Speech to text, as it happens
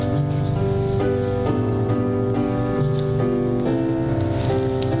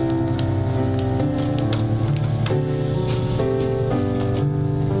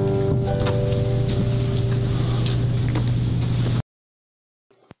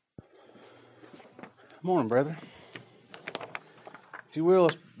Good morning, brother. If you will,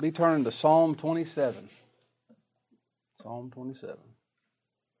 let's be turning to Psalm 27. Psalm 27.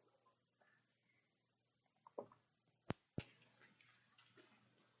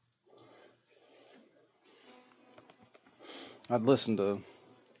 I'd listened to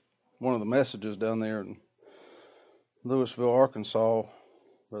one of the messages down there in Louisville, Arkansas,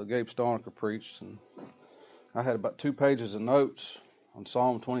 Brother Gabe Stonecker preached, and I had about 2 pages of notes on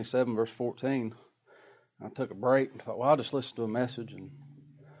Psalm 27, verse 14. I took a break and thought, well, I'll just listen to a message. And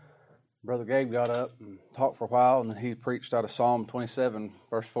Brother Gabe got up and talked for a while, and then he preached out of Psalm 27,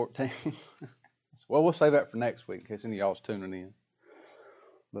 verse 14. Well, we'll save that for next week in case any of y'all's tuning in.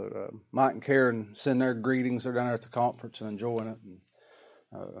 But Mike and Karen send their greetings. They're down there at the conference and enjoying it.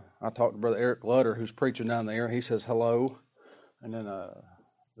 And I talked to Brother Eric Lutter, who's preaching down there, and he says hello. And then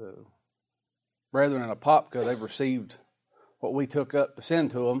the brethren in Apopka, they've received what we took up to send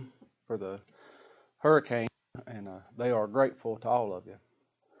to them for the hurricane, and they are grateful to all of you.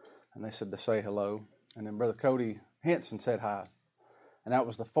 And they said to say hello. And then Brother Cody Henson said hi. And that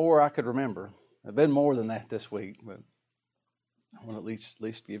was the 4 I could remember. There have been more than that this week, but I want to at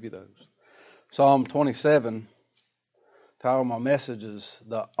least give you those. Psalm 27, title of my message is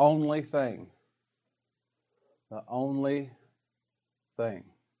The Only Thing. The Only Thing.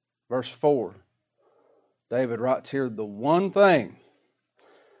 Verse 4, David writes here, the one thing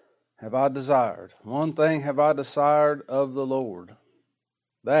have I desired. One thing have I desired of the Lord.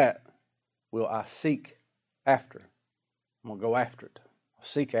 That will I seek after. I'm going to go after it. I'll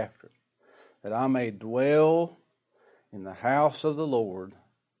seek after it. That I may dwell in the house of the Lord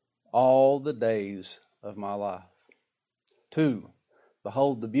all the days of my life. 2,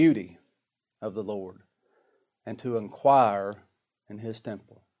 behold the beauty of the Lord, and to inquire in his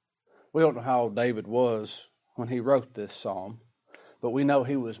temple. We don't know how old David was when he wrote this psalm, but we know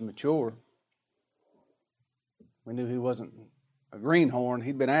he was mature. We knew he wasn't a greenhorn.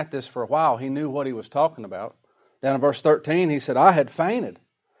 He'd been at this for a while. He knew what he was talking about. Down in verse 13, he said, I had fainted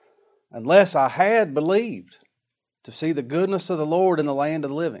unless I had believed to see the goodness of the Lord in the land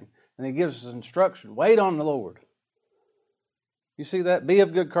of the living. And he gives us instruction. Wait on the Lord. You see that? Be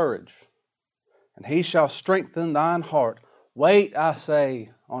of good courage, and he shall strengthen thine heart. Wait, I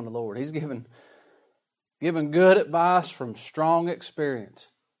say, on the Lord. He's given good advice from strong experience.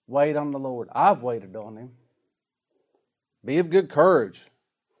 Wait on the Lord. I've waited on him. Be of good courage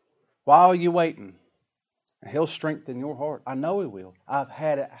while you're waiting. He'll strengthen your heart. I know he will. I've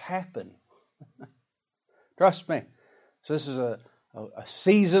had it happen. Trust me. So this is a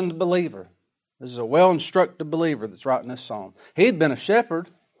seasoned believer. This is a well-instructed believer that's writing this psalm. He'd been a shepherd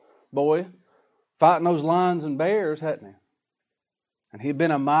boy fighting those lions and bears, hadn't he? And he'd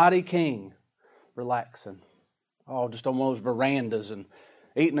been a mighty king relaxing. Oh, just on those verandas and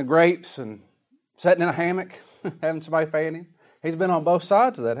eating the grapes and sitting in a hammock, having somebody fan him. He's been on both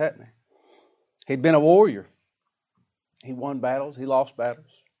sides of that, hadn't he? He'd been a warrior. He won battles. He lost battles.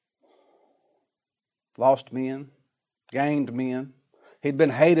 Lost men. Gained men. He'd been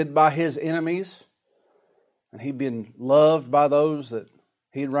hated by his enemies. And he'd been loved by those that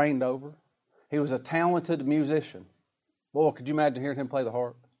he'd reigned over. He was a talented musician. Boy, could you imagine hearing him play the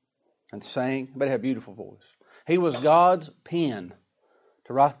harp and sing? But he had a beautiful voice. He was God's pen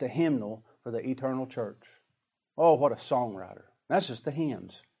to write the hymnal for the eternal church. Oh, what a songwriter. That's just the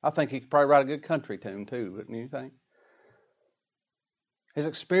hymns. I think he could probably write a good country tune too, wouldn't you think? His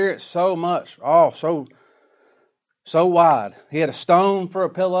experience so much, so wide. He had a stone for a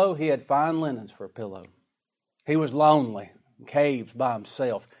pillow. He had fine linens for a pillow. He was lonely, in caves by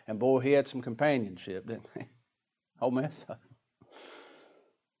himself. And boy, he had some companionship, didn't he? Oh, mess up.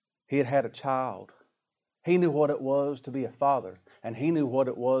 He had had a child. He knew what it was to be a father. And he knew what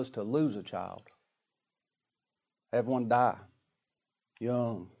it was to lose a child. Have one die.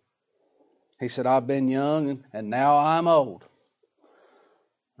 Young. He said, I've been young and now I'm old.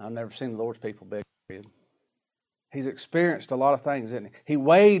 I've never seen the Lord's people beg. He's experienced a lot of things, isn't he? He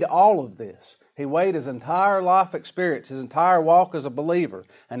weighed all of this. He weighed his entire life experience, his entire walk as a believer.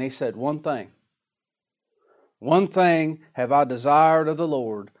 And he said, one thing have I desired of the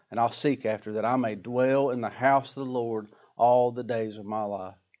Lord, and I'll seek after, that I may dwell in the house of the Lord all the days of my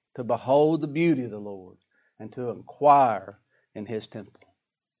life, to behold the beauty of the Lord, and to inquire in his temple.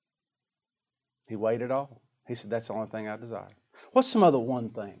 He weighed it all. He said, that's the only thing I desire. What's some other one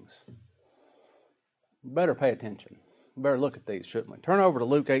things? Better pay attention. Better look at these, shouldn't we? Turn over to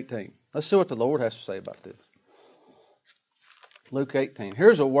Luke 18. Let's see what the Lord has to say about this. Luke 18.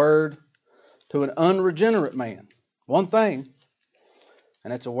 Here's a word to an unregenerate man. One thing,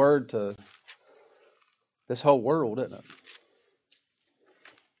 and it's a word to this whole world, isn't it?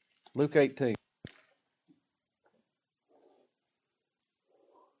 Luke 18.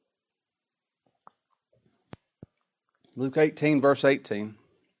 Luke 18, verse 18.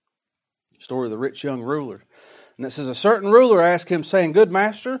 Story of the rich young ruler. And it says, a certain ruler asked him, saying, Good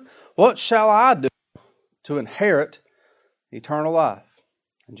master, what shall I do to inherit eternal life?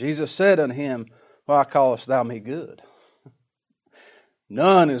 And Jesus said unto him, Why callest thou me good?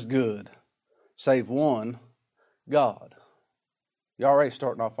 None is good, save one, God. You're already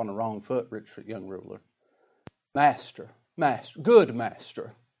starting off on the wrong foot, rich young ruler. Master, good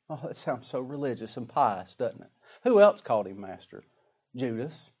master. Oh, that sounds so religious and pious, doesn't it? Who else called him master?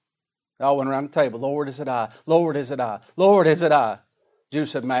 Judas. They all went around the table. Lord, is it I? Lord, is it I? Lord, is it I?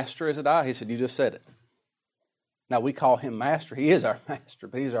 Judas said, Master, is it I? He said, You just said it. Now, we call him master. He is our master,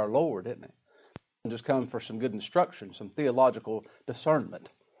 but he's our Lord, isn't he? And just come for some good instruction, some theological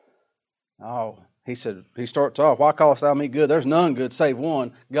discernment. Oh, he said, he starts off, Why callest thou me good? There's none good save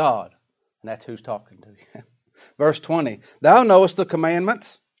one, God. And that's who's talking to you. Verse 20, Thou knowest the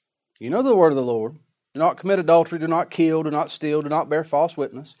commandments. You know the word of the Lord. Do not commit adultery, do not kill, do not steal, do not bear false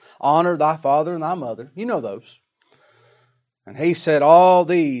witness. Honor thy father and thy mother. You know those. And he said, All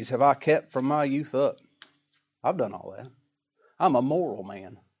these have I kept from my youth up. I've done all that. I'm a moral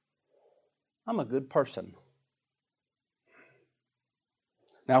man. I'm a good person.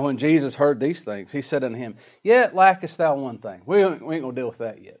 Now when Jesus heard these things, he said unto him, Yet lackest thou one thing. We ain't going to deal with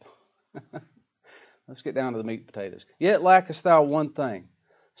that yet. Let's get down to the meat and potatoes. Yet lackest thou one thing.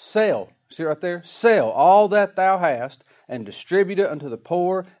 Sell, see right there? Sell all that thou hast, and distribute it unto the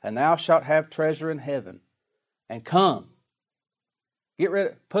poor, and thou shalt have treasure in heaven. And come. Get rid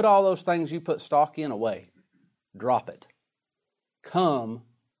of, put all those things you put stock in away. Drop it. Come,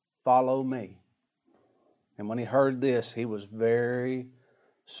 follow me. And when he heard this, he was very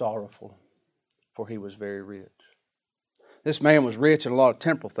sorrowful, for he was very rich. This man was rich in a lot of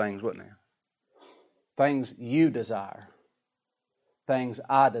temporal things, wasn't he? Things you desire. Things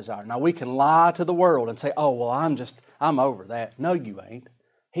I desire. Now we can lie to the world and say, oh, well, I'm over that. No, you ain't.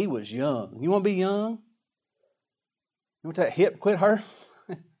 He was young. You want to be young? You want that hip quit hurting?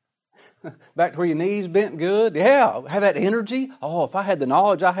 Back to where your knees bent good? Yeah, have that energy. Oh, if I had the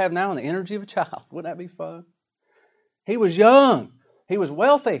knowledge I have now and the energy of a child, wouldn't that be fun? He was young. He was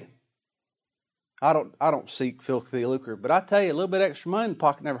wealthy. I don't seek filthy lucre, but I tell you, a little bit extra money in the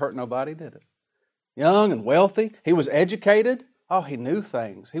pocket never hurt nobody, did it? Young and wealthy. He was educated. Oh, he knew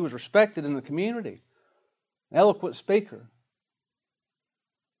things. He was respected in the community. An eloquent speaker.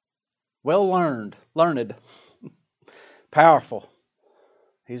 Well learned. Powerful.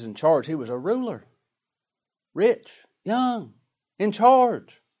 He's in charge. He was a ruler. Rich. Young. In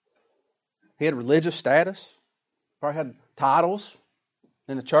charge. He had religious status. Probably had titles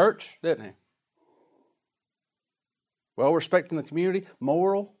in the church, didn't he? Well respected in the community.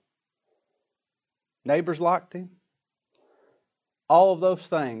 Moral. Neighbors liked him. All of those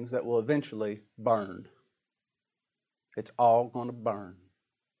things that will eventually burn. It's all going to burn.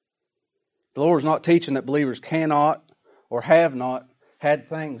 The Lord is not teaching that believers cannot or have not had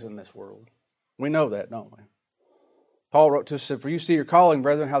things in this world. We know that, don't we? Paul wrote to us, said, For you see your calling,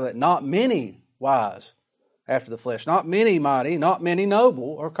 brethren, how that not many wise after the flesh, not many mighty, not many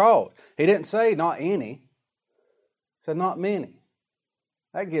noble are called. He didn't say not any. He said not many.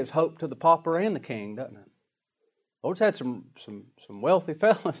 That gives hope to the pauper and the king, doesn't it? Lord's had some wealthy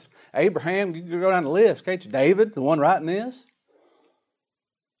fellas. Abraham, you can go down the list, can't you? David, the one writing this.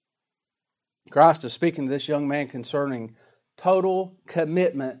 Christ is speaking to this young man concerning total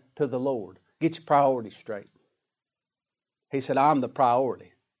commitment to the Lord. Get your priorities straight. He said, I'm the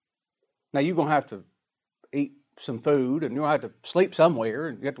priority. Now you're going to have to eat some food and you're going to have to sleep somewhere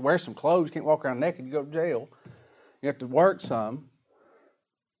and you have to wear some clothes. You can't walk around naked. You go to jail. You have to work some.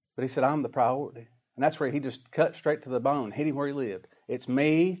 But he said, I'm the priority. And that's where he just cut straight to the bone, hit him where he lived. It's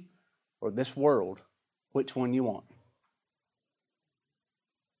me or this world. Which one you want?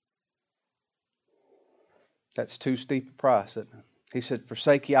 That's too steep a price, isn't it? He said,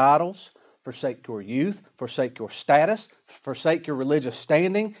 forsake your idols, forsake your youth, forsake your status, forsake your religious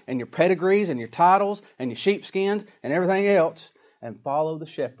standing and your pedigrees and your titles and your sheepskins and everything else and follow the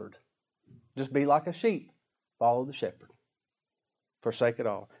shepherd. Just be like a sheep. Follow the shepherd. Forsake it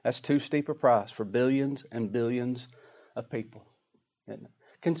all. That's too steep a price for billions and billions of people, isn't it?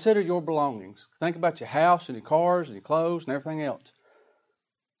 Consider your belongings. Think about your house and your cars and your clothes and everything else.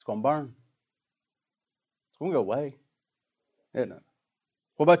 It's going to burn. It's going to go away, isn't it?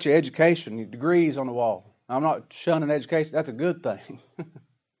 What about your education, your degrees on the wall? I'm not shunning education. That's a good thing.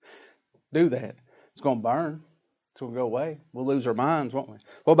 Do that. It's going to burn. It's going to go away. We'll lose our minds, won't we?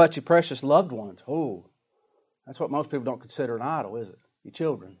 What about your precious loved ones? Oh, that's what most people don't consider an idol, is it? Your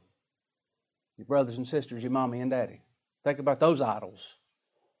children, your brothers and sisters, your mommy and daddy. Think about those idols.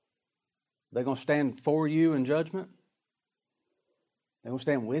 Are they going to stand for you in judgment? They're going to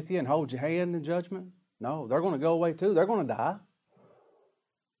stand with you and hold your hand in judgment? No, they're going to go away too. They're going to die.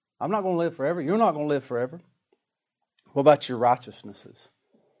 I'm not going to live forever. You're not going to live forever. What about your righteousnesses?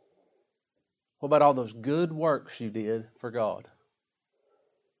 What about all those good works you did for God?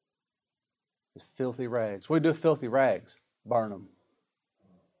 It's filthy rags. What do we do with filthy rags? Burn them.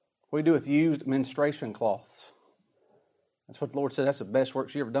 What do we do with used menstruation cloths? That's what the Lord said. That's the best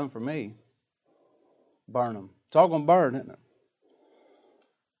works you ever done for me. Burn them. It's all going to burn, isn't it?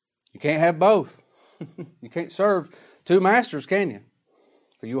 You can't have both. You can't serve two masters, can you?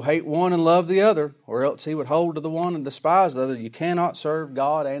 For you'll hate one and love the other, or else he would hold to the one and despise the other. You cannot serve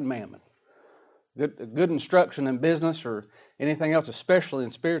God and mammon. Good instruction in business or anything else, especially in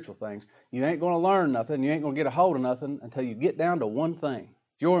spiritual things. You ain't going to learn nothing. You ain't going to get a hold of nothing until you get down to one thing.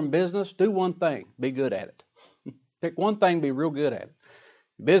 If you're in business, do one thing. Be good at it. Pick one thing, be real good at it.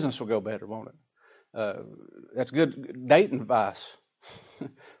 Your business will go better, won't it? That's good dating advice.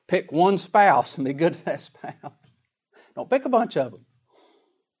 Pick one spouse and be good at that spouse. Don't pick a bunch of them.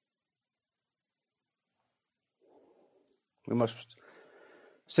 We must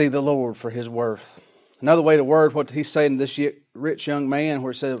see the Lord for His worth. Another way to word what He's saying to this rich young man,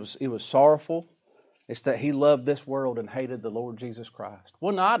 where it says he was sorrowful, it's that he loved this world and hated the Lord Jesus Christ.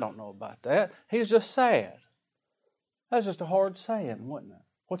 Well, no, I don't know about that. He was just sad. That's just a hard saying, wasn't it?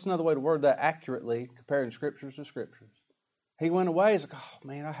 What's another way to word that accurately, comparing Scriptures to Scriptures? He went away. He's like, oh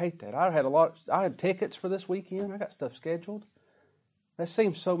man, I hate that. I had tickets for this weekend. I got stuff scheduled. That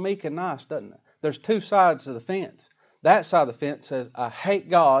seems so meek and nice, doesn't it? There's two sides to the fence. That side of the fence says, I hate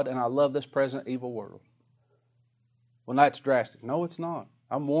God and I love this present evil world. Well, that's drastic. No, it's not.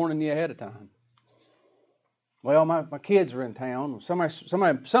 I'm warning you ahead of time. Well, my kids are in town.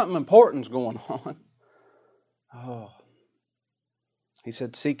 Something important's going on. Oh. He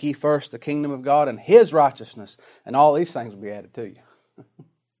said, seek ye first the kingdom of God and His righteousness, and all these things will be added to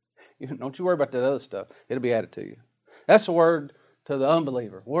you. Don't you worry about that other stuff. It'll be added to you. That's a word to the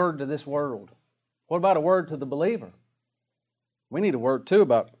unbeliever, word to this world. What about a word to the believer? We need a word too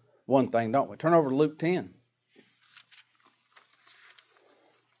about one thing, don't we? Turn over to Luke 10.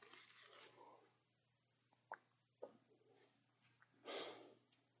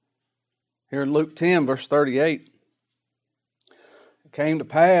 Here in Luke 10, verse 38. It came to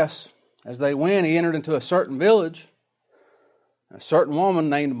pass, as they went, he entered into a certain village. A certain woman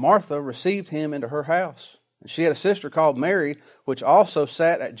named Martha received him into her house. And she had a sister called Mary, which also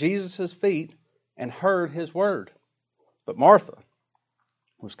sat at Jesus' feet and heard his word. But Martha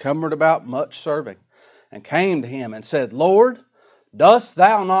was cumbered about much serving, and came to him and said, Lord, dost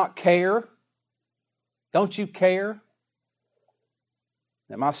thou not care? Don't you care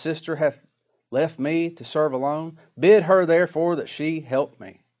that my sister hath left me to serve alone? Bid her therefore that she help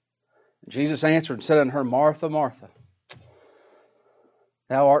me. And Jesus answered and said unto her, Martha, Martha,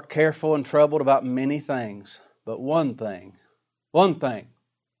 thou art careful and troubled about many things, but one thing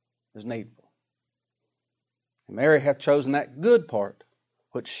is needful. And Mary hath chosen that good part,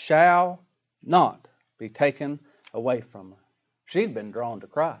 which shall not be taken away from her. She'd been drawn to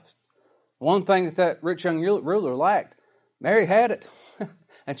Christ. One thing that rich young ruler lacked, Mary had it.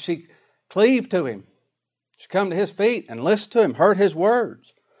 And she cleaved to him. She come to his feet and listened to him, heard his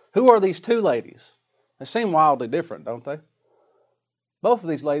words. Who are these two ladies? They seem wildly different, don't they? Both of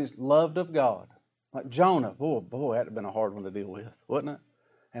these ladies loved of God. Like Jonah, boy, that'd have been a hard one to deal with, wouldn't it?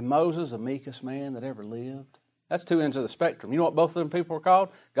 And Moses, the meekest man that ever lived. That's two ends of the spectrum. You know what both of them people were called?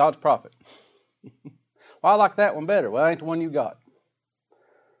 God's prophet. Well, I like that one better. Well, that ain't the one you got.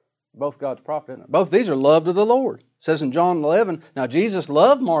 Both God's prophet, isn't it? Both these are loved of the Lord. It says in John 11, now Jesus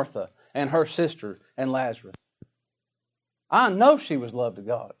loved Martha and her sister and Lazarus. I know she was loved of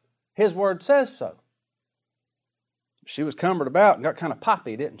God. His word says so. She was cumbered about and got kind of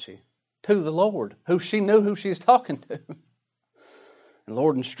poppy, didn't she? To the Lord, who she knew who she was talking to. And the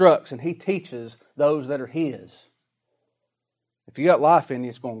Lord instructs and He teaches those that are His. If you got life in you,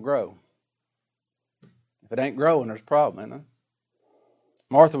 it's going to grow. If it ain't growing, there's a problem, isn't it?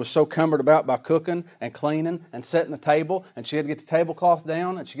 Martha was so cumbered about by cooking and cleaning and setting the table, and she had to get the tablecloth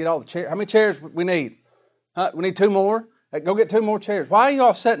down, and she get all the chairs. How many chairs we need? We need 2 more? Go get 2 more chairs. Why are you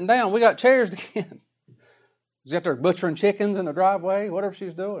all sitting down? We got chairs to get. She's out there butchering chickens in the driveway, whatever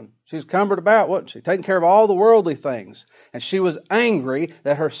she's doing. She's cumbered about, wasn't she? Taking care of all the worldly things. And she was angry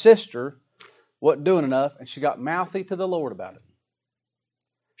that her sister wasn't doing enough, and she got mouthy to the Lord about it.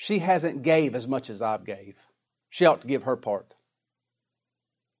 She hasn't gave as much as I've gave. She ought to give her part.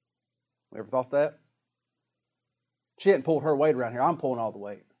 Ever thought that? She hadn't pulled her weight around here. I'm pulling all the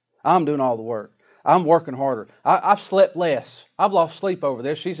weight. I'm doing all the work. I'm working harder. I've slept less. I've lost sleep over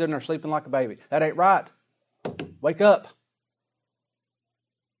this. She's in there sleeping like a baby. That ain't right. Wake up.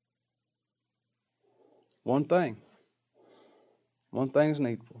 One thing. One thing's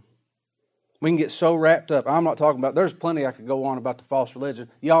needful. We can get so wrapped up. I'm not talking about, there's plenty I could go on about the false religion.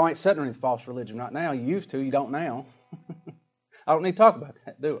 Y'all ain't sitting underneath false religion right now. You used to, you don't now. I don't need to talk about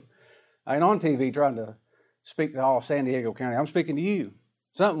that, do it. I ain't on TV trying to speak to all San Diego County. I'm speaking to you.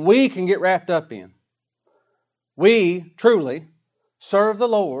 Something we can get wrapped up in. We truly serve the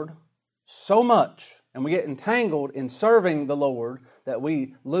Lord so much, and we get entangled in serving the Lord that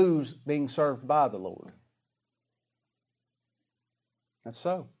we lose being served by the Lord. That's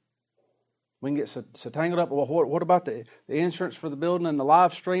so. We can get so tangled up. Well, what about the insurance for the building and the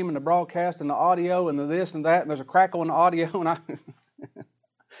live stream and the broadcast and the audio and the this and that, and there's a crackle in the audio, and I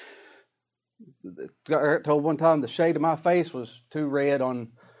got told one time the shade of my face was too red on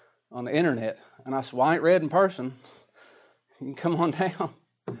the internet. And I said, well, I ain't red in person. You can come on down.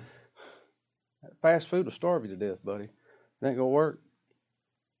 That fast food will starve you to death, buddy. It ain't going to work.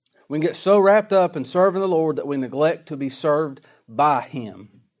 We can get so wrapped up in serving the Lord that we neglect to be served by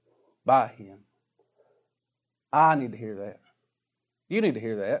Him. By Him. I need to hear that. You need to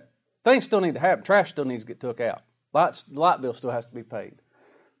hear that. Things still need to happen. Trash still needs to get took out. The light bill still has to be paid.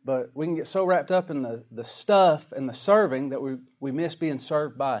 But we can get so wrapped up in the stuff and the serving that we miss being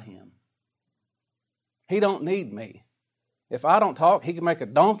served by Him. He don't need me. If I don't talk, He can make a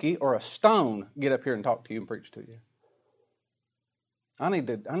donkey or a stone get up here and talk to you and preach to you. I need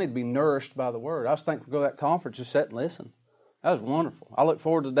to be nourished by the Word. I was thankful to go to that conference, just sit and listen. That was wonderful. I look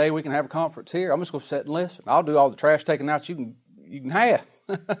forward to the day we can have a conference here. I'm just going to sit and listen. I'll do all the trash taking out you can have.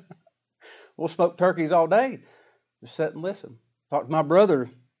 We'll smoke turkeys all day. Just sit and listen. Talked to my brother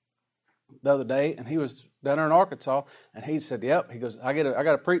the other day, and he was down there in Arkansas, and he said, yep, he goes, I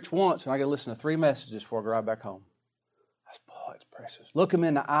got to preach once, and I got to listen to 3 messages before I drive back home. I said, boy, it's precious. Look him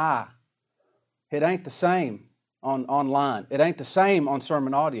in the eye. It ain't the same online. It ain't the same on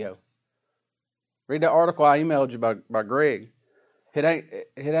sermon audio. Read that article I emailed you by Greg. It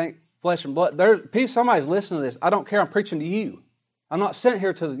ain't flesh and blood. Somebody's listening to this. I don't care. I'm preaching to you. I'm not sitting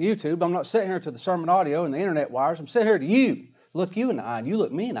here to the YouTube. I'm not sitting here to the sermon audio and the internet wires. I'm sitting here to you. Look you in the eye, and you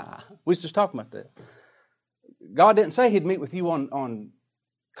look me in the eye. We was just talking about that. God didn't say He'd meet with you on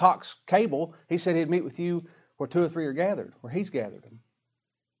Cox Cable. He said He'd meet with you where 2 or 3 are gathered, where He's gathered them.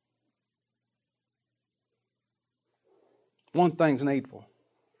 One thing's needful.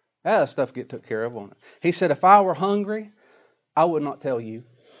 That stuff get took care of on it. He said, if I were hungry, I would not tell you.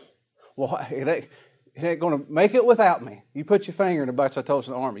 Well, it ain't going to make it without me. You put your finger in a bucket, I told us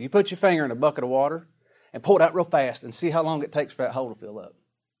in the Army, you put your finger in a bucket of water and pull it out real fast and see how long it takes for that hole to fill up.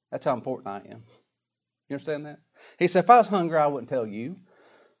 That's how important I am. You understand that? He said, if I was hungry, I wouldn't tell you.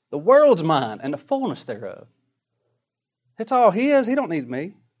 The world's mine and the fullness thereof. It's all His. He don't need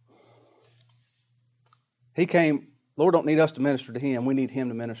me. He came. Lord don't need us to minister to Him. We need Him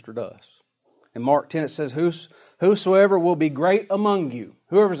to minister to us. In Mark 10 it says, whosoever will be great among you,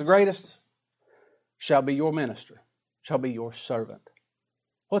 whoever's the greatest, shall be your minister, shall be your servant.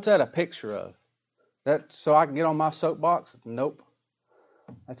 What's that a picture of? That so I can get on my soapbox? Nope.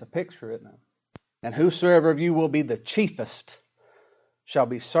 That's a picture, isn't it? And whosoever of you will be the chiefest shall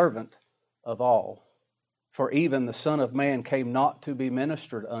be servant of all. For even the Son of Man came not to be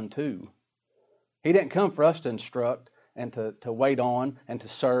ministered unto. He didn't come for us to instruct and to wait on and to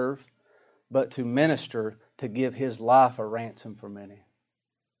serve, but to minister, to give His life a ransom for many.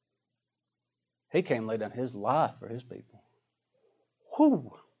 He came to lay down His life for His people.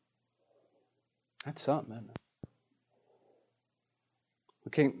 Whew! That's something, isn't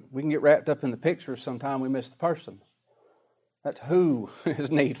it? We can get wrapped up in the pictures sometime we miss the person. That's who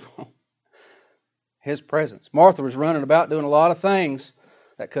is needful. His presence. Martha was running about doing a lot of things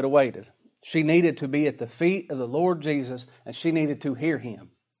that could have waited. She needed to be at the feet of the Lord Jesus, and she needed to hear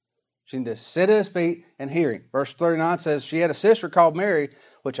Him. She needed to sit at His feet and hear Him. Verse 39 says, she had a sister called Mary,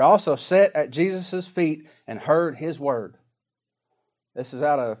 which also sat at Jesus' feet and heard His word. This is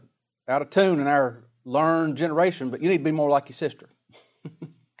out of tune in our learned generation, but you need to be more like your sister.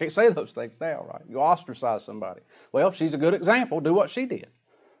 Can't say those things now, right? You ostracize somebody. Well, she's a good example. Do what she did.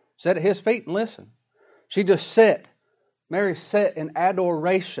 Sit at His feet and listen. She just sat. Mary sat in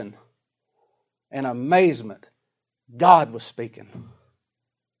adoration and amazement. God was speaking. Do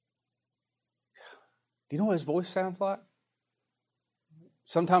you know what His voice sounds like?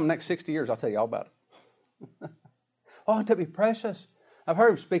 Sometime in the next 60 years, I'll tell you all about it. Oh, it took me precious. I've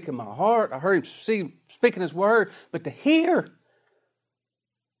heard Him speak in my heart. I heard Him speaking His word. But to hear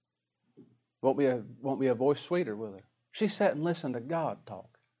won't be a voice sweeter, will it? She sat and listened to God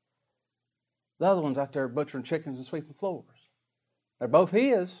talk. The other one's out there butchering chickens and sweeping floors. They're both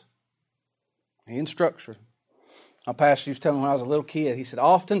His. He instructs her. My pastor used to tell me when I was a little kid, he said,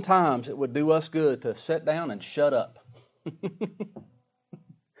 oftentimes it would do us good to sit down and shut up.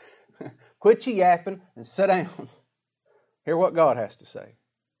 Quit your yapping and sit down. Hear what God has to say.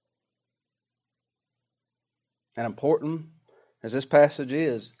 And important as this passage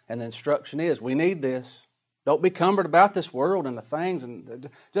is, and the instruction is, we need this. Don't be cumbered about this world and the things, and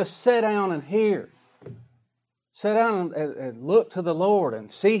just sit down and hear. Sit down and look to the Lord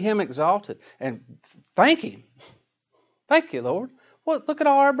and see Him exalted and thank Him. Thank you, Lord. Well, look at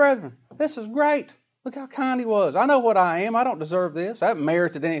all our brethren. This is great. Look how kind He was. I know what I am. I don't deserve this. I haven't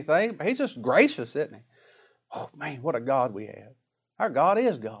merited anything, but He's just gracious, isn't He? Oh, man, what a God we have. Our God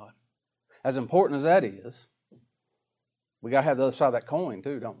is God. As important as that is, we got to have the other side of that coin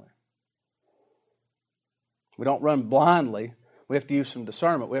too, don't we? We don't run blindly. We have to use some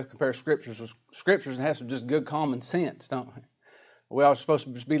discernment. We have to compare Scriptures with Scriptures and have some just good common sense, don't we? We are supposed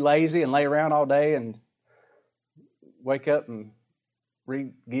to just be lazy and lay around all day and wake up and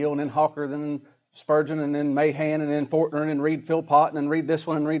read Gill and then Hawker, then Spurgeon and then Mahan and then Fortner and then read Philpott and then read this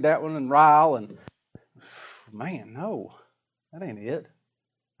one and read that one and Ryle and man, no, that ain't it.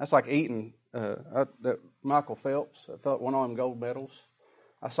 That's like eating Michael Phelps. I felt one of them gold medals.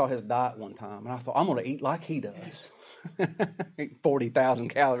 I saw his diet one time, and I thought, I'm going to eat like he does. Eat 40,000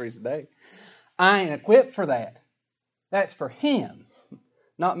 calories a day. I ain't equipped for that. That's for him,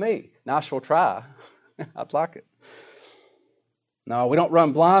 not me. Now, I shall try. I'd like it. No, we don't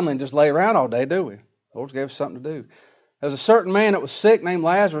run blindly and just lay around all day, do we? The Lord's gave us something to do. There was a certain man that was sick named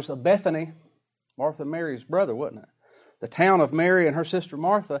Lazarus of Bethany, Martha and Mary's brother, wasn't it? The town of Mary and her sister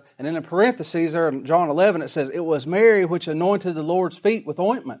Martha. And in the parentheses there in John 11, it says, it was Mary which anointed the Lord's feet with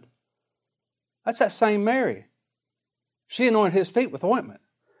ointment. That's that same Mary. She anointed His feet with ointment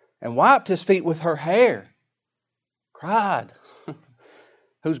and wiped His feet with her hair. Cried.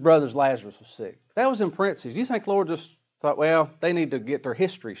 Whose brother's Lazarus was sick. That was in parentheses. You think the Lord just thought, well, they need to get their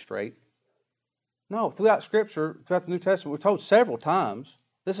history straight? No, throughout Scripture, throughout the New Testament, we're told several times,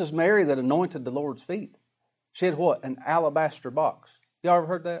 this is Mary that anointed the Lord's feet. She had what? An alabaster box. Y'all ever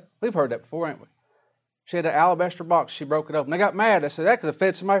heard that? We've heard that before, ain't we? She had an alabaster box. She broke it open. They got mad. They said, that could have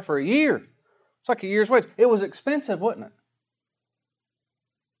fed somebody for a year. It's like a year's wage. It was expensive, wasn't it?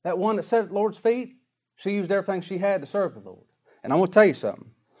 That one that sat at the Lord's feet, she used everything she had to serve the Lord. And I'm going to tell you something.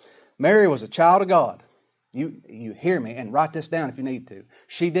 Mary was a child of God. You hear me, and write this down if you need to.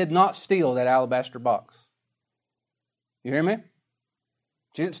 She did not steal that alabaster box. You hear me?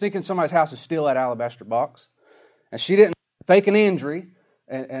 She didn't sneak in somebody's house and steal that alabaster box. And she didn't fake an injury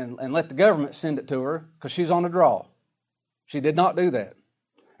and let the government send it to her because she's on a draw. She did not do that.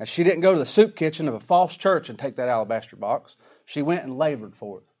 And she didn't go to the soup kitchen of a false church and take that alabaster box. She went and labored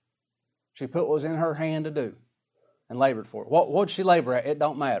for it. She put what was in her hand to do and labored for it. What did she labor at? It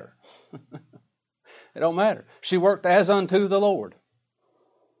don't matter. It don't matter. She worked as unto the Lord.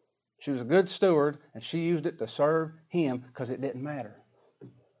 She was a good steward, and she used it to serve Him because it didn't matter.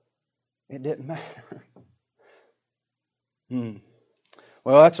 It didn't matter.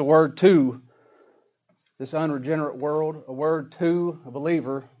 Well, that's a word to this unregenerate world, a word to a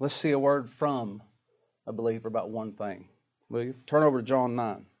believer. Let's see a word from a believer about one thing. Will you? Turn over to John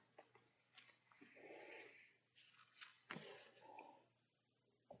 9.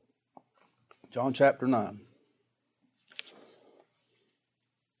 John chapter 9.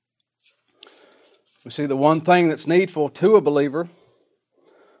 We see the one thing that's needful to a believer,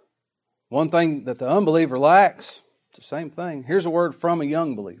 one thing that the unbeliever lacks. It's the same thing. Here's a word from a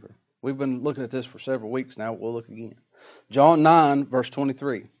young believer. We've been looking at this for several weeks now. We'll look again. John 9, verse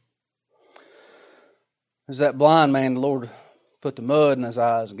 23. There's that blind man, the Lord put the mud in his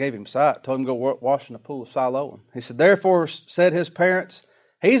eyes and gave him sight, told him to go wash in the pool of Siloam. He said, therefore said his parents,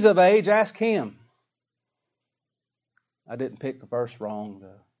 he's of age, ask him. I didn't pick the verse wrong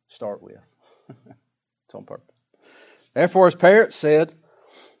to start with. It's on purpose. Therefore his parents said,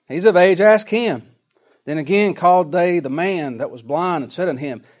 he's of age, ask him. Then again called they the man that was blind and said unto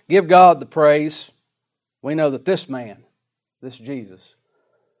him, give God the praise. We know that this man, this Jesus,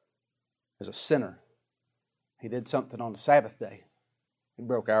 is a sinner. He did something on the Sabbath day. He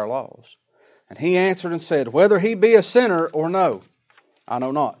broke our laws. And he answered and said, whether he be a sinner or no, I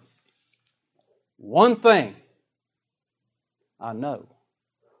know not. One thing I know.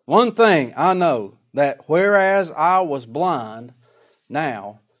 One thing I know, that whereas I was blind,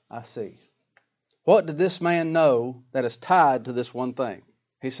 now I see. What did this man know that is tied to this one thing?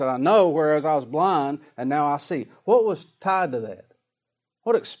 He said, I know whereas I was blind, and now I see. What was tied to that?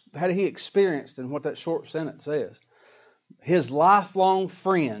 What had he experienced in what that short sentence says? His lifelong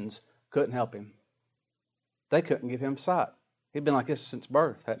friends couldn't help him. They couldn't give him sight. He'd been like this since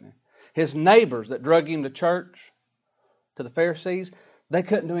birth, hadn't he? His neighbors that drug him to church, to the Pharisees, they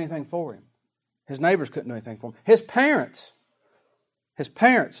couldn't do anything for him. His neighbors couldn't do anything for him. His parents,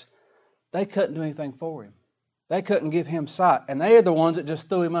 they couldn't do anything for him. They couldn't give him sight. And they are the ones that just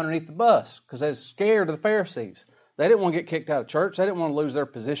threw him underneath the bus because they were scared of the Pharisees. They didn't want to get kicked out of church. They didn't want to lose their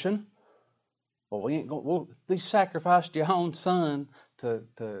position. Well, they sacrificed your own son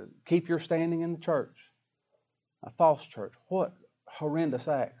to keep your standing in the church. A false church. What horrendous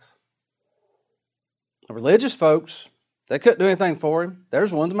acts. The religious folks, they couldn't do anything for him.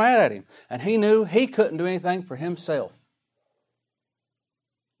 There's ones mad at him. And he knew he couldn't do anything for himself.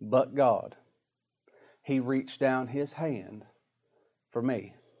 But God. He reached down His hand for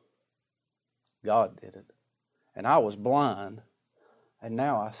me. God did it. And I was blind, and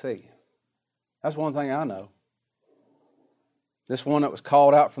now I see. That's one thing I know. This one that was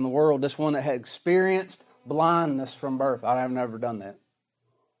called out from the world, this one that had experienced blindness from birth. I have never done that.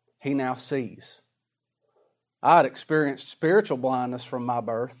 He now sees. I had experienced spiritual blindness from my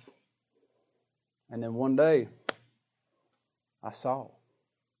birth. And then one day, I saw.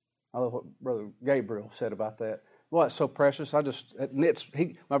 I love what Brother Gabriel said about that. Boy, it's so precious.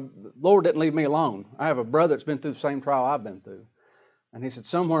 My Lord didn't leave me alone. I have a brother that's been through the same trial I've been through. And he said,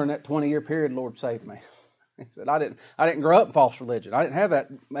 somewhere in that 20-year period, the Lord saved me. He said, I didn't grow up in false religion. I didn't have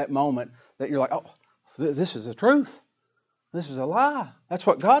that moment that you're like, oh, this is the truth. This is a lie. That's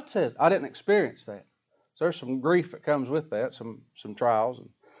what God says. I didn't experience that. So there's some grief that comes with that, some trials.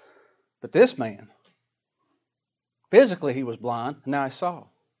 But this man, physically he was blind, and now he saw.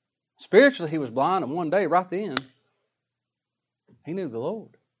 Spiritually he was blind, and one day, right then, he knew the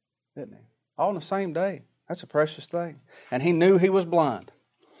Lord, didn't he? All in the same day. That's a precious thing. And he knew he was blind.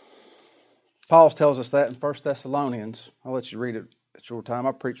 Paul tells us that in 1 Thessalonians. I'll let you read it at your time.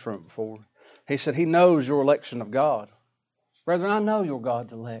 I've preached from it before. He said, he knows your election of God. Brethren, I know you're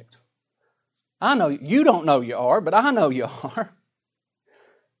God's elect. I know you don't know you are, but I know you are.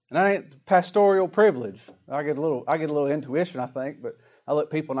 And that ain't pastoral privilege. I get a little intuition, I think, but I look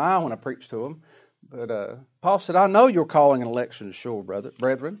people in the eye when I preach to them. But Paul said, I know your calling and election is sure,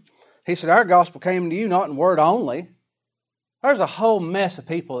 brethren. He said, our gospel came to you not in word only. There's a whole mess of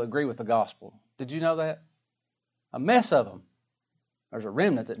people that agree with the gospel. Did you know that? A mess of them. There's a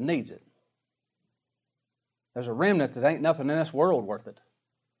remnant that needs it. There's a remnant that ain't nothing in this world worth it.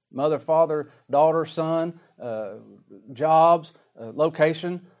 Mother, father, daughter, son, jobs,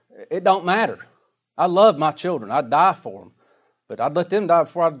 location. It don't matter. I love my children. I'd die for them. But I'd let them die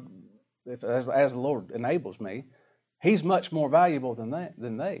before as the Lord enables me. He's much more valuable than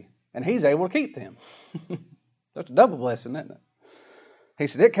they. And He's able to keep them. That's a double blessing, isn't it? He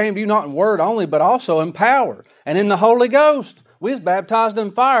said, it came to you not in word only, but also in power and in the Holy Ghost. We was baptized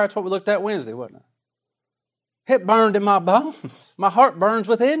in fire. That's what we looked at Wednesday, wasn't it? It burned in my bones. My heart burns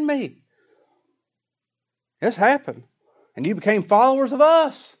within me. This happened. And you became followers of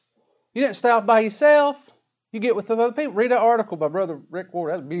us. You didn't stay out by yourself. You get with other people. Read that article by Brother Rick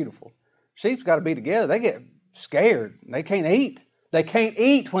Ward. That's beautiful. Sheep's got to be together. They get scared. They can't eat. They can't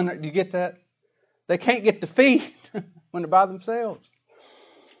eat when you get that. They can't get to feed when they're by themselves.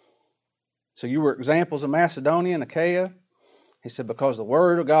 So you were examples of Macedonia and Achaia. He said, because the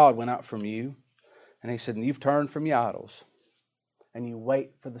word of God went out from you. And he said, and you've turned from your idols. And you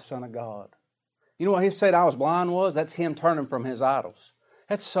wait for the Son of God. You know what he said I was blind was? That's him turning from his idols.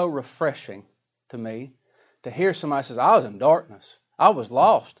 That's so refreshing to me to hear somebody says, I was in darkness. I was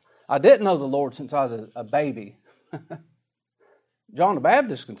lost. I didn't know the Lord since I was a baby. John the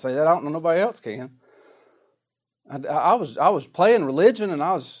Baptist can say that. I don't know nobody else can. I was playing religion, and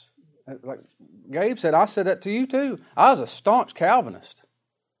I was, like Gabe said, I said that to you too. I was a staunch Calvinist.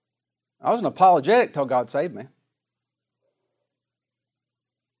 I was an apologetic till God saved me.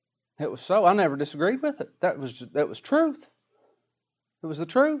 It was so. I never disagreed with it. That was truth. It was the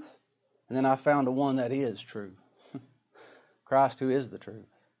truth. And then I found the one that is true. Christ who is the truth.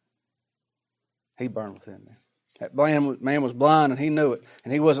 He burned within me. That man was blind and he knew it.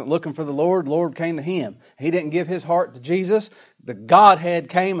 And he wasn't looking for the Lord. The Lord came to him. He didn't give his heart to Jesus. The Godhead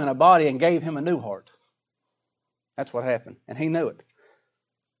came in a body and gave him a new heart. That's what happened. And he knew it.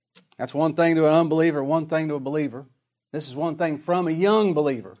 That's one thing to an unbeliever, one thing to a believer. This is one thing from a young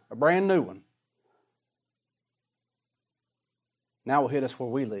believer, a brand new one. Now will hit us where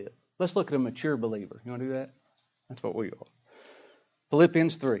we live. Let's look at a mature believer. You want to do that? That's what we are.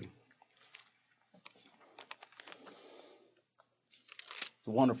 Philippians 3. It's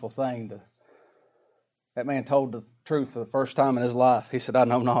a wonderful thing. That man told the truth for the first time in his life. He said, I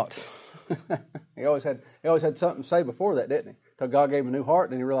know not. He always had something to say before that, didn't he? Until God gave him a new heart,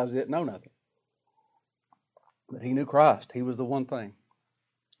 and he realized he didn't know nothing. But he knew Christ. He was the one thing.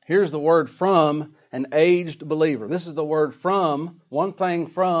 Here's the word from an aged believer. This is the word from, one thing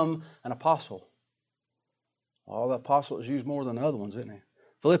from an apostle. Oh, the apostle is used more than the other ones, isn't he?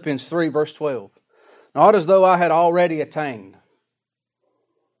 Philippians 3, verse 12. Not as though I had already attained.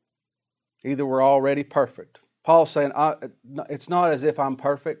 Either we're already perfect. Paul's saying, it's not as if I'm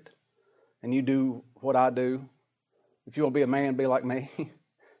perfect and you do what I do. If you want to be a man, be like me.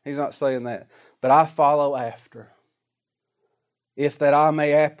 He's not saying that. But I follow after. If that I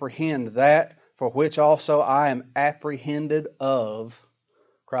may apprehend that for which also I am apprehended of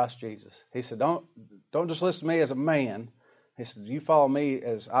Christ Jesus. He said, don't just listen to me as a man. He said, you follow me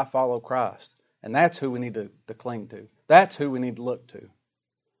as I follow Christ. And that's who we need to cling to. That's who we need to look to. It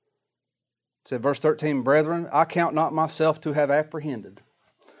said, verse 13, brethren, I count not myself to have apprehended.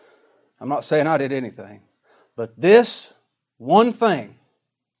 I'm not saying I did anything. But this one thing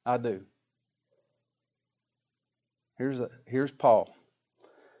I do. Here's Paul,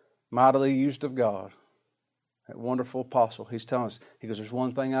 mightily used of God, that wonderful apostle. He's telling us, he goes, there's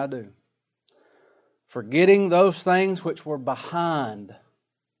one thing I do. Forgetting those things which were behind.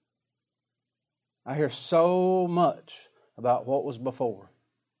 I hear so much about what was before.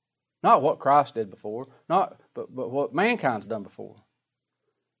 Not what Christ did before, but what mankind's done before.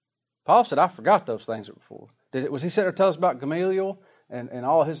 Paul said, I forgot those things that were before. Was he sitting there telling us about Gamaliel? And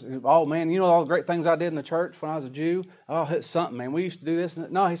all man, you know all the great things I did in the church when I was a Jew? Oh, it's something, man. We used to do this.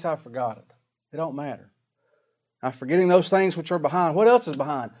 No, he said, I forgot it. It don't matter. I'm forgetting those things which are behind. What else is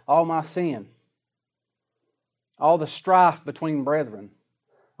behind? All my sin. All the strife between brethren.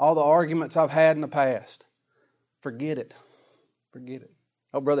 All the arguments I've had in the past. Forget it. Forget it.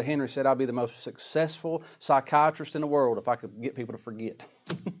 Oh, Brother Henry said I'd be the most successful psychiatrist in the world if I could get people to forget.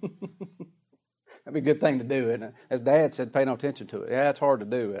 That'd be a good thing to do, isn't it? As Dad said, pay no attention to it. Yeah, it's hard to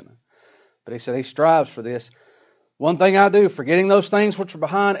do, isn't it? But he said he strives for this. One thing I do, forgetting those things which are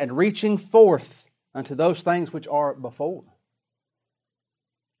behind and reaching forth unto those things which are before.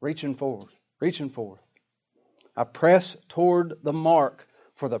 Reaching forth. Reaching forth. I press toward the mark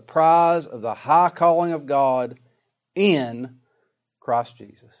for the prize of the high calling of God in Christ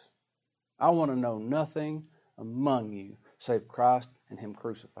Jesus. I want to know nothing among you save Christ and Him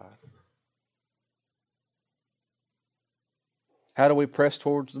crucified. How do we press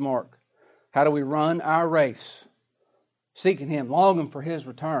towards the mark? How do we run our race? Seeking Him, longing for His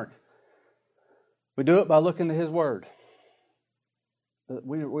return. We do it by looking to His Word.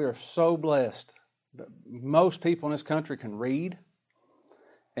 We are so blessed. Most people in this country can read.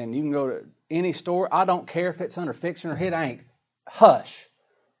 And you can go to any store. I don't care if it's under fiction or it ain't. Hush.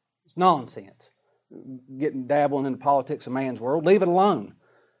 It's nonsense. Dabbling in the politics of man's world. Leave it alone.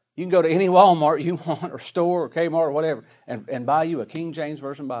 You can go to any Walmart you want or store or Kmart or whatever and buy you a King James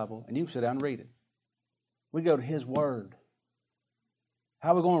Version Bible and you can sit down and read it. We go to His Word.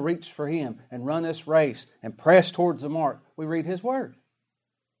 How are we going to reach for Him and run this race and press towards the mark? We read His Word.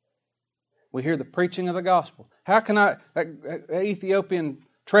 We hear the preaching of the gospel. How can that Ethiopian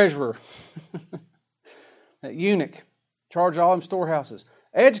treasurer, that eunuch, charge all them storehouses,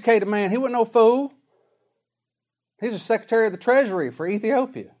 educated man, he wasn't no fool. He's the secretary of the treasury for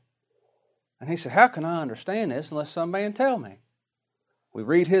Ethiopia. And he said, how can I understand this unless some man tell me? We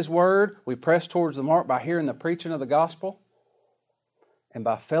read His Word, we press towards the mark by hearing the preaching of the gospel, and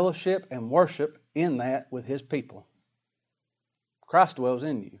by fellowship and worship in that with His people. Christ dwells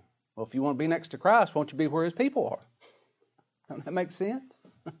in you. Well, if you want to be next to Christ, won't you be where His people are? Doesn't that make sense?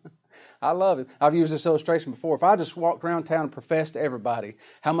 I love it. I've used this illustration before. If I just walked around town and professed to everybody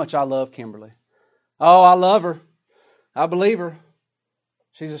how much I love Kimberly. Oh, I love her. I believe her.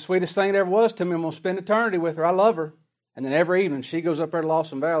 She's the sweetest thing that ever was to me. I'm going to spend eternity with her. I love her. And then every evening she goes up there to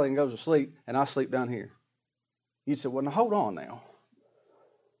Lawson Valley and goes to sleep, and I sleep down here. You'd say, well, now hold on now.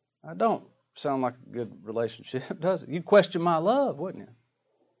 I don't sound like a good relationship, does it? You'd question my love, wouldn't you?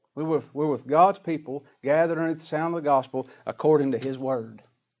 We're with God's people, gathered underneath the sound of the gospel, according to His Word.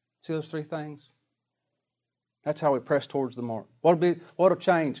 See those three things? That's how we press towards the mark. What'll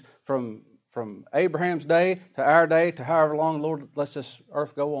change from Abraham's day to our day to however long the Lord lets this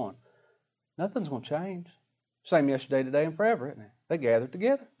earth go on? Nothing's going to change. Same yesterday, today, and forever, isn't it? They gathered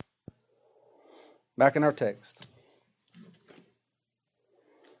together. Back in our text.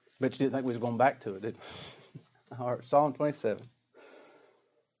 Bet you didn't think we was going back to it, did you? All right, Psalm 27.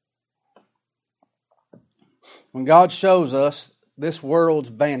 When God shows us this world's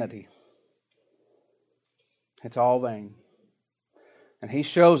vanity, it's all vain. And He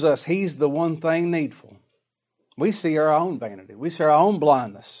shows us He's the one thing needful. We see our own vanity. We see our own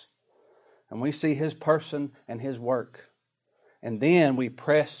blindness. And we see His person and His work. And then we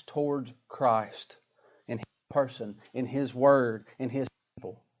press towards Christ in His person, in His Word, in His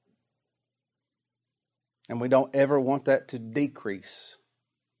people. And we don't ever want that to decrease.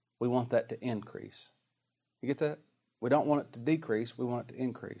 We want that to increase. You get that? We don't want it to decrease. We want it to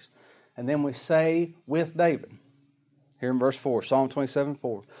increase. And then we say with David, here in verse 4, Psalm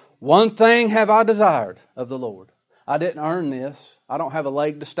 27:4, one thing have I desired of the Lord. I didn't earn this. I don't have a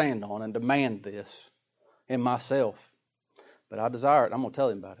leg to stand on and demand this in myself. But I desire it. I'm going to tell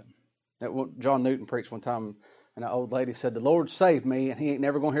him about it. John Newton preached one time, and an old lady said, the Lord saved me, and he ain't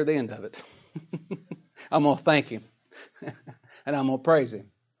never going to hear the end of it. I'm going to thank him, and I'm going to praise him.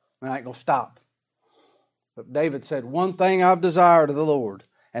 And I ain't going to stop. But David said, one thing I've desired of the Lord,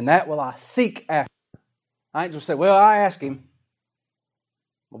 and that will I seek after. I ain't just say, well, I ask him.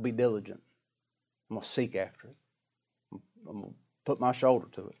 I'm going to be diligent. I'm going to seek after it. I'm going to put my shoulder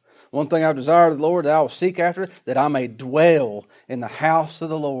to it. One thing I've desired of the Lord, that I will seek after it, that I may dwell in the house of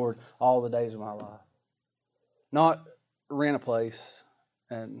the Lord all the days of my life. Not rent a place.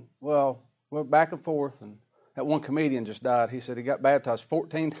 And, well, we're back and forth. And that one comedian just died. He said he got baptized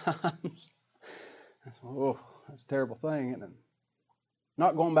 14 times. I said, oh, that's a terrible thing, isn't it?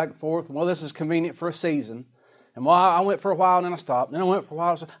 Not going back and forth. Well, this is convenient for a season. And well, I went for a while and then I stopped. Then I went for a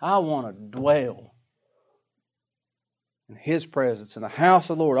while. So I want to dwell in His presence, in the house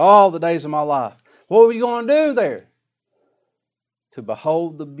of the Lord, all the days of my life. What were you going to do there? To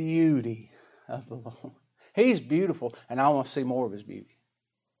behold the beauty of the Lord. He's beautiful, and I want to see more of His beauty.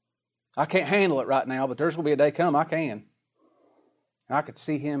 I can't handle it right now, but there's going to be a day come I can. And I could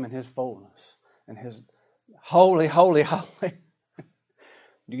see Him in His fullness and His holy, holy, holy.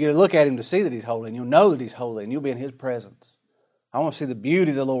 You get to look at Him to see that He's holy, and you'll know that He's holy, and you'll be in His presence. I want to see the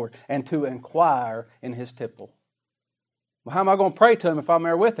beauty of the Lord and to inquire in His temple. Well, how am I going to pray to Him if I'm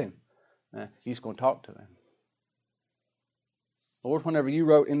there with Him? You're just going to talk to Him. Lord, whenever you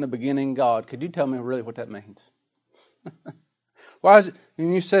wrote in the beginning God, could you tell me really what that means? Why is it,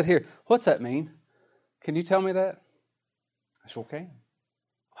 and you said here, what's that mean? Can you tell me that? I sure can.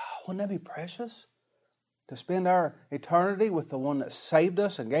 Wow, wouldn't that be precious? To spend our eternity with the one that saved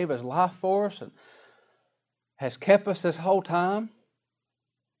us and gave His life for us and has kept us this whole time.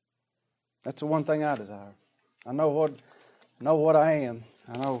 That's the one thing I desire. I know what I am.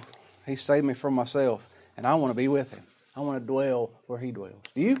 I know He saved me from myself, and I want to be with Him. I want to dwell where He dwells.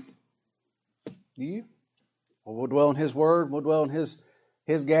 Do you? Do you? Well, we'll dwell in His Word. We'll dwell in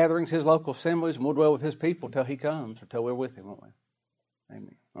His gatherings, His local assemblies, and we'll dwell with His people until He comes, until we're with Him, won't we?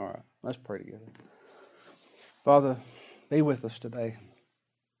 Amen. All right, let's pray together. Father, be with us today.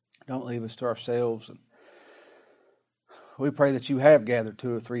 Don't leave us to ourselves. And we pray that you have gathered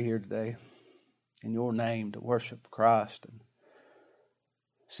 2 or 3 here today in your name to worship Christ and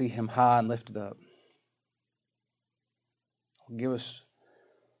see Him high and lifted up. Give us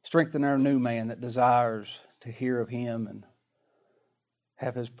strength in our new man that desires to hear of Him and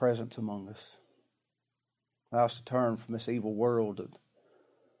have His presence among us. Allow us to turn from this evil world that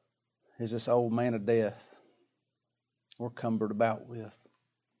is this old man of death we're cumbered about with.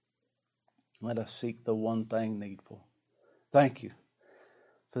 Let us seek the one thing needful. Thank you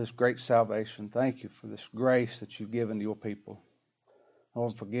for this great salvation. Thank you for this grace that you've given to your people.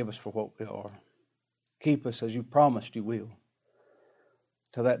 Lord, forgive us for what we are. Keep us as you promised you will,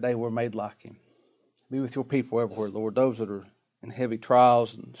 till that day we're made like Him. Be with your people everywhere, Lord, those that are in heavy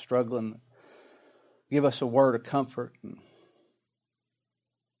trials and struggling. Give us a word of comfort and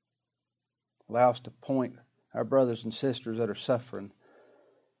allow us to point our brothers and sisters that are suffering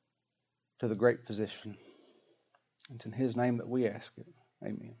to the great physician. It's in His name that we ask it.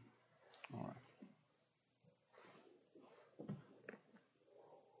 Amen. All right.